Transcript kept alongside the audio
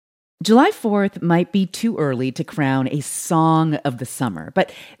July 4th might be too early to crown a song of the summer,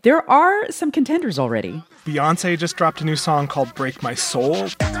 but there are some contenders already. Beyoncé just dropped a new song called Break My Soul,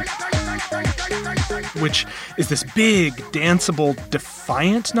 which is this big, danceable,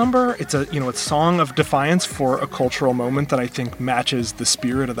 defiant number. It's a song of defiance for a cultural moment that I think matches the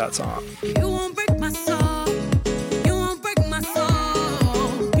spirit of that song. You won't break my soul. You won't break my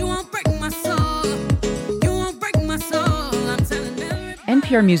soul. You won't break my soul. You won't break my soul. I'm telling them.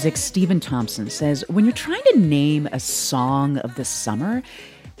 NPR Music's Stephen Thompson says when you're trying to name a song of the summer,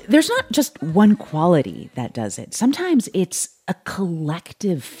 there's not just one quality that does it. Sometimes it's a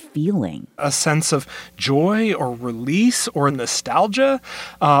collective feeling. A sense of joy or release or nostalgia.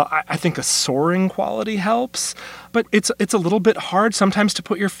 I think a soaring quality helps. But it's a little bit hard sometimes to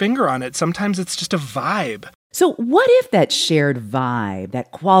put your finger on it. Sometimes it's just a vibe. So what if that shared vibe,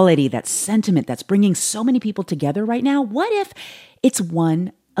 that quality, that sentiment that's bringing so many people together right now, what if it's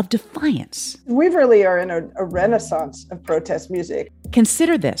one of defiance? We really are in a renaissance of protest music.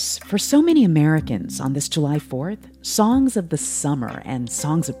 Consider this. For so many Americans on this July 4th, songs of the summer and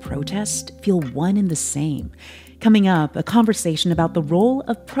songs of protest feel one and the same. Coming up, a conversation about the role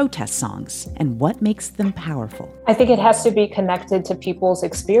of protest songs and what makes them powerful. I think it has to be connected to people's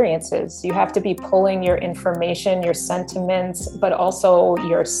experiences. You have to be pulling your information, your sentiments, but also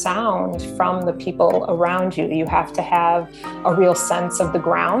your sound from the people around you. You have to have a real sense of the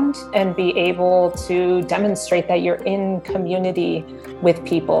ground and be able to demonstrate that you're in community with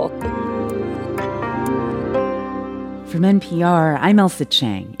people. From NPR, I'm Ailsa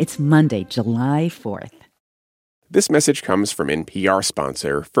Chang. It's Monday, July 4th. This message comes from NPR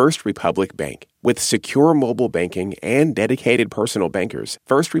sponsor First Republic Bank. With secure mobile banking and dedicated personal bankers,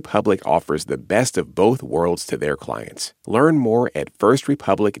 First Republic offers the best of both worlds to their clients. Learn more at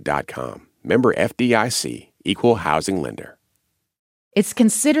firstrepublic.com. Member FDIC, Equal Housing Lender. It's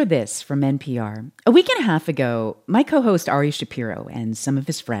Consider This from NPR. A week and a half ago, my co-host Ari Shapiro and some of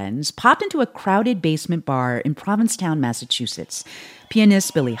his friends popped into a crowded basement bar in Provincetown, Massachusetts.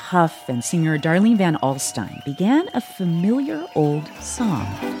 Pianist Billy Huff and singer Darlene Van Alstyne began a familiar old song.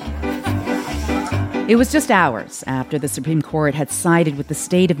 It was just hours after the Supreme Court had sided with the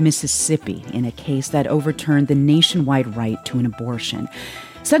state of Mississippi in a case that overturned the nationwide right to an abortion.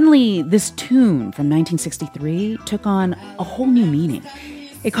 Suddenly, this tune from 1963 took on a whole new meaning.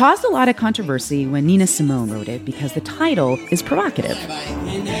 It caused a lot of controversy when Nina Simone wrote it because the title is provocative.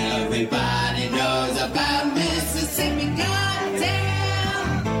 And everybody knows about Mississippi, goddamn.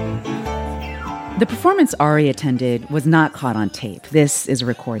 The performance Ari attended was not caught on tape. This is a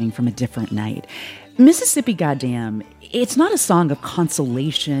recording from a different night. Mississippi Goddamn, it's not a song of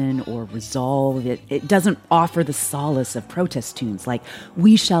consolation or resolve. It doesn't offer the solace of protest tunes like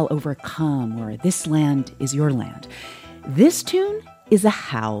We Shall Overcome or This Land Is Your Land. This tune is a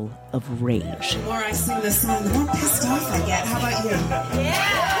howl of rage. The more I sing this song, the more pissed off I get. How about you?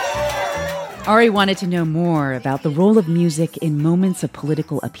 Yeah! Ari wanted to know more about the role of music in moments of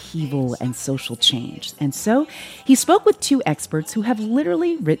political upheaval and social change. And so he spoke with two experts who have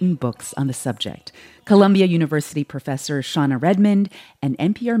literally written books on the subject. Columbia University professor Shauna Redmond and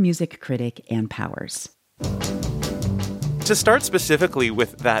NPR music critic Ann Powers. To start specifically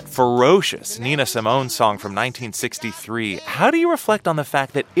with that ferocious Nina Simone song from 1963, how do you reflect on the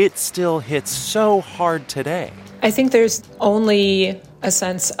fact that it still hits so hard today? I think there's only a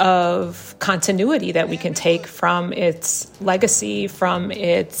sense of continuity that we can take from its legacy, from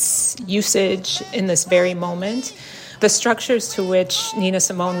its usage in this very moment. The structures to which Nina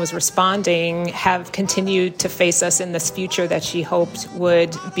Simone was responding have continued to face us in this future that she hoped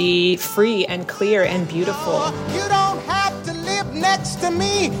would be free and clear and beautiful. You don't have to live next to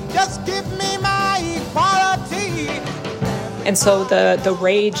me, just give me my equality. And so the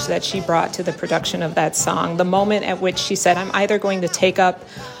rage that she brought to the production of that song, the moment at which she said, I'm either going to take up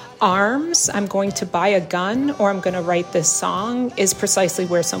arms, I'm going to buy a gun, or I'm going to write this song, is precisely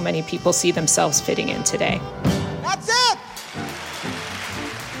where so many people see themselves fitting in today. That's it!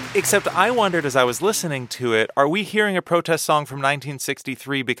 Except I wondered as I was listening to it, are we hearing a protest song from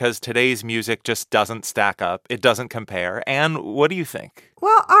 1963 because today's music just doesn't stack up? It doesn't compare? And what do you think?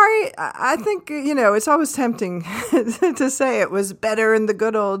 Well, Ari, I think, it's always tempting to say it was better in the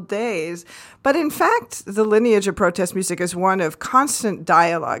good old days. But in fact, the lineage of protest music is one of constant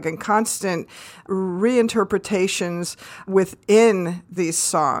dialogue and constant reinterpretations within these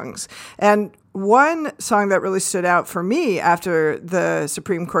songs. And one song that really stood out for me after the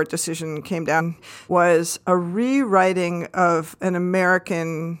Supreme Court decision came down was a rewriting of an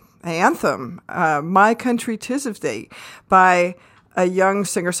American anthem, My Country 'Tis of Thee, by a young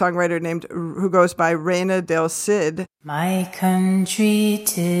singer-songwriter who goes by Reina del Cid. My country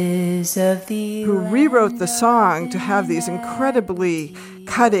 'tis of thee, who rewrote the song to have these incredibly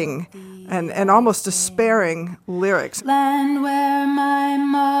cutting and almost despairing lyrics. Land where my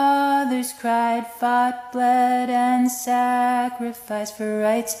mothers cried, fought, bled, and sacrificed for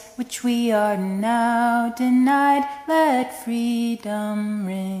rights which we are now denied. Let freedom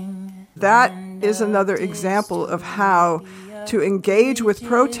ring. That is another example of how to engage with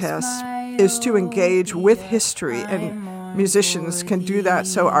protests is to engage with history, and musicians can do that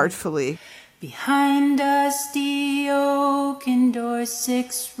so artfully. Behind dusty oaken doors,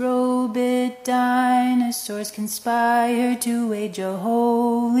 6-robed dinosaurs conspire to wage a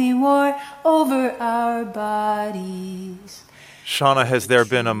holy war over our bodies. Shauna, has there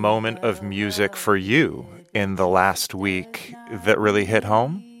been a moment of music for you in the last week that really hit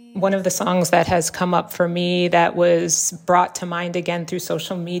home? One of the songs that has come up for me that was brought to mind again through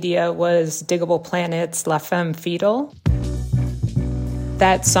social media was Diggable Planet's La Femme Fatale.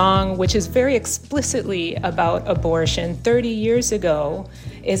 That song, which is very explicitly about abortion 30 years ago,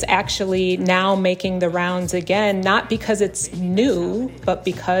 is actually now making the rounds again, not because it's new, but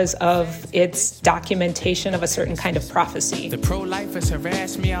because of its documentation of a certain kind of prophecy. The pro-lifers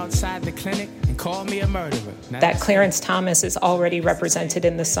harassed me outside the clinic and called me a murderer. That Clarence Thomas is already represented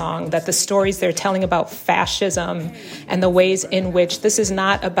in the song, that the stories they're telling about fascism and the ways in which this is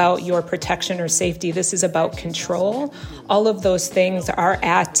not about your protection or safety, this is about control. All of those things are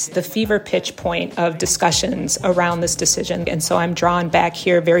at the fever pitch point of discussions around this decision. And so I'm drawn back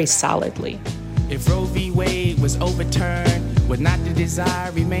here very solidly. If Roe v. Wade was overturned, would not the desire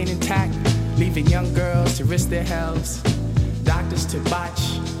remain intact, leaving young girls to risk their health, doctors to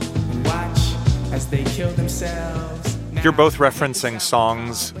botch and watch as they kill themselves? You're both referencing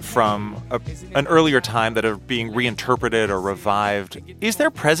songs from an earlier time that are being reinterpreted or revived. Is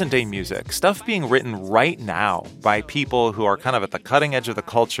there present-day music, stuff being written right now by people who are kind of at the cutting edge of the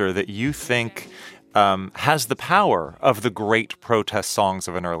culture that you think has the power of the great protest songs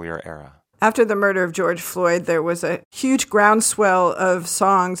of an earlier era? After the murder of George Floyd, there was a huge groundswell of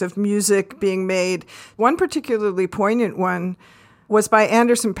songs, of music being made. One particularly poignant one was by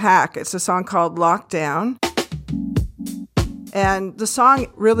Anderson .Paak. It's a song called Lockdown. And the song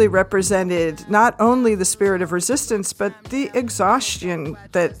really represented not only the spirit of resistance, but the exhaustion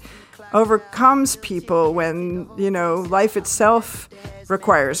that overcomes people when, life itself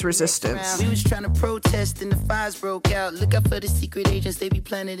requires resistance. We was trying to protest and the fires broke out. Look out for the secret agents, they be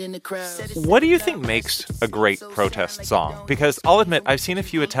planted in the crowd. What do you think makes a great protest song? Because I'll admit, I've seen a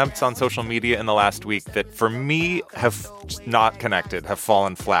few attempts on social media in the last week that for me have not connected, have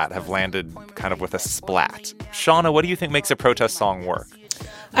fallen flat, have landed kind of with a splat. Shauna, what do you think makes a protest song work?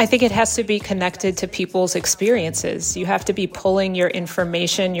 I think it has to be connected to people's experiences. You have to be pulling your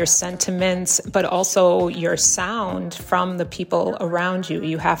information, your sentiments, but also your sound from the people around you.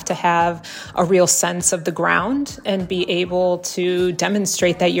 You have to have a real sense of the ground and be able to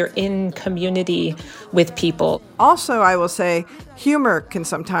demonstrate that you're in community with people. Also, I will say, humor can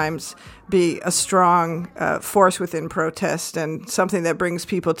sometimes be a strong force within protest and something that brings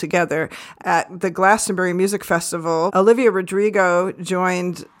people together. At the Glastonbury Music Festival, Olivia Rodrigo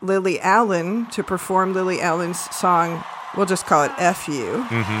joined Lily Allen to perform Lily Allen's song, we'll just call it F You.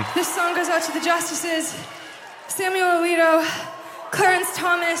 Mm-hmm. This song goes out to the Justices, Samuel Alito, Clarence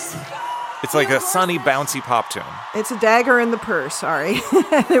Thomas. It's like a sunny, bouncy pop tune. It's a dagger in the purse, sorry.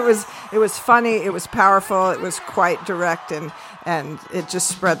 It was funny, it was powerful, it was quite direct, and it just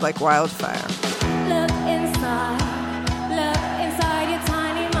spread like wildfire. Look inside your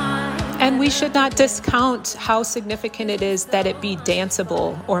tiny mind. And we should not discount how significant it is that it be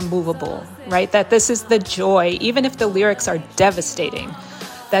danceable or movable, right? That this is the joy, even if the lyrics are devastating,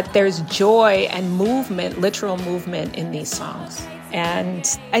 that there's joy and movement, literal movement in these songs. And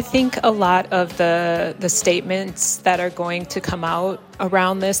I think a lot of the statements that are going to come out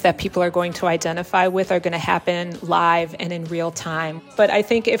around this, that people are going to identify with, are going to happen live and in real time. But I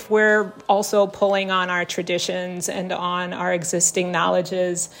think if we're also pulling on our traditions and on our existing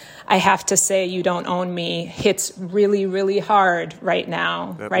knowledges, I have to say You Don't Own Me hits really, really hard right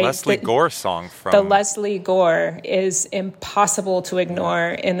now. That right? Leslie Gore song from... The Leslie Gore is impossible to ignore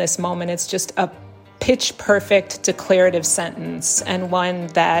in this moment. It's just a pitch-perfect declarative sentence, and one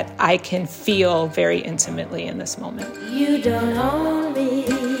that I can feel very intimately in this moment. You don't own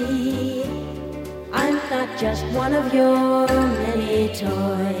me. I'm not just one of your men. daddy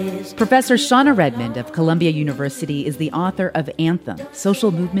toys. Professor Shauna Redmond of Columbia University is the author of Anthem,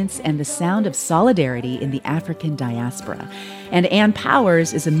 Social Movements and the Sound of Solidarity in the African Diaspora. And Ann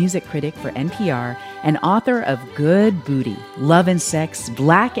Powers is a music critic for NPR and author of Good Booty, Love and Sex,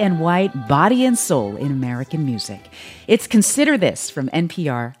 Black and White, Body and Soul in American Music. It's Consider This from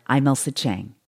NPR. I'm Elsa Chang.